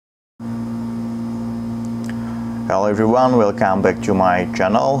Hello everyone, welcome back to my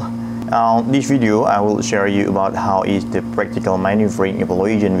channel. On this video, I will share you about how is the practical maneuvering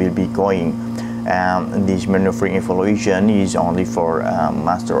evaluation will be going. This maneuvering evaluation is only for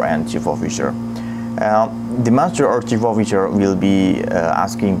Master and Chief Officer. The Master or Chief Officer will be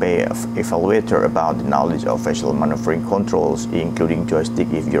asking by evaluator about the knowledge of vessel maneuvering controls, including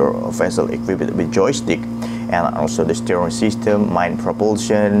joystick if your vessel equipped with joystick, and also the steering system, main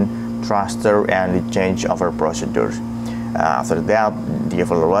propulsion, thruster, and the changeover procedures. After that, the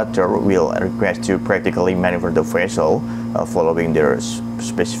evaluator will request to practically maneuver the vessel following their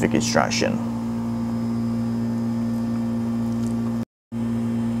specific instruction.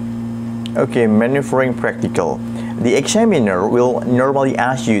 Okay, maneuvering practical. The examiner will normally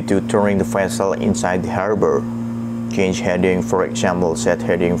ask you to turn the vessel inside the harbor. Change heading, for example, set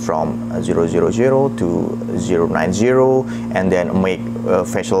heading from 000 to 090, and then make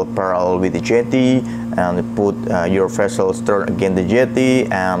vessel parallel with the jetty, and put your vessel stern against the jetty,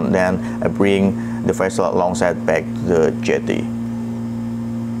 and then bring the vessel alongside back to the jetty.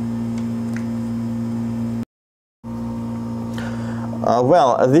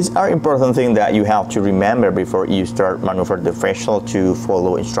 These are important things that you have to remember before you start maneuver the vessel to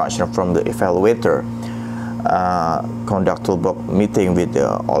follow instruction from the evaluator. Conduct toolbox meeting with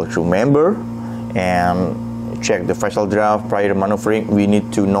all crew member and check the vessel draft prior to maneuvering. We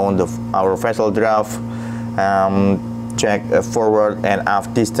need to know our vessel draft. Check forward and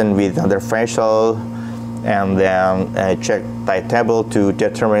aft distance with other vessel, and then check tide table to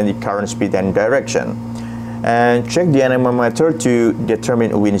determine the current speed and direction. And check the anemometer to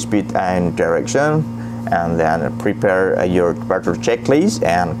determine wind speed and direction, and then prepare your departure checklist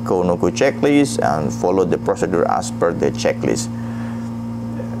and go/no-go checklist, and follow the procedure as per the checklist.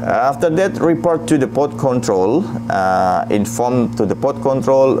 After that, report to the pod control. Inform to the pod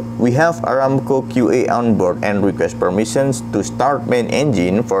control we have Aramco QA on board and request permissions to start main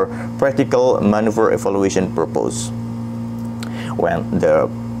engine for practical maneuver evaluation purpose. When the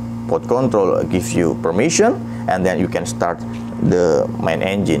pod control gives you permission, and then you can start the main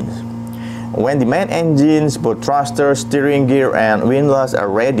engine. When the main engines, both thruster, steering gear, and windlass are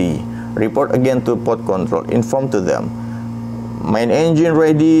ready, report again to pod control. Inform to them main engine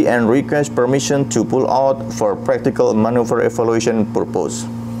ready and request permission to pull out for practical maneuver evaluation purpose.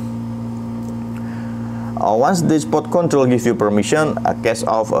 Once this pod control gives you permission, cast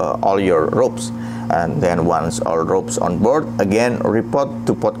off all your ropes. And then once all ropes on board, again report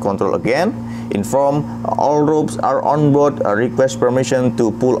to pod control again. Inform all ropes are on board, request permission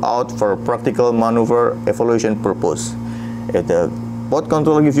to pull out for practical maneuver evaluation purpose. If the pod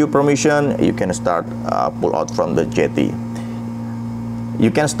control gives you permission, you can start pull out from the jetty.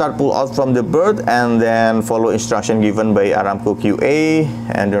 You can start pull out from the berth and then follow instruction given by Aramco QA,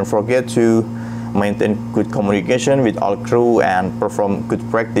 and don't forget to maintain good communication with all crew and perform good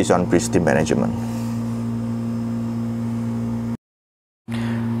practice on risky management.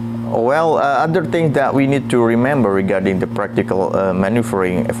 Other things that we need to remember regarding the practical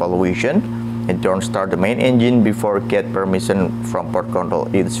maneuvering evaluation: and don't start the main engine before get permission from pod control.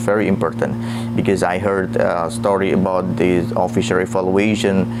 It's very important, because I heard a story about this officer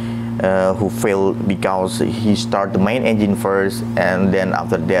evaluation who failed because he started the main engine first, and then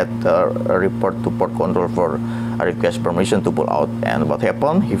after that report to pod control for a request permission to pull out. And what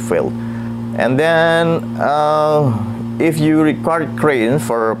happened? He failed. And then if you require crane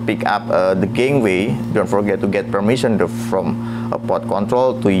for pick up the gangway, don't forget to get permission from a pod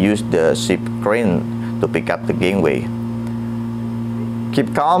control to use the ship crane to pick up the gangway.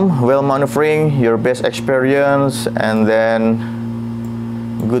 Keep calm while maneuvering, your best experience, and then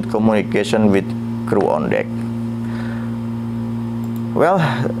good communication with crew on deck.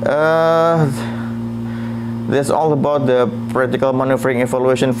 That's all about the practical maneuvering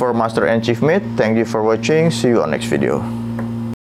evaluation for Master and Chief Mate. Thank you for watching. See you on next video.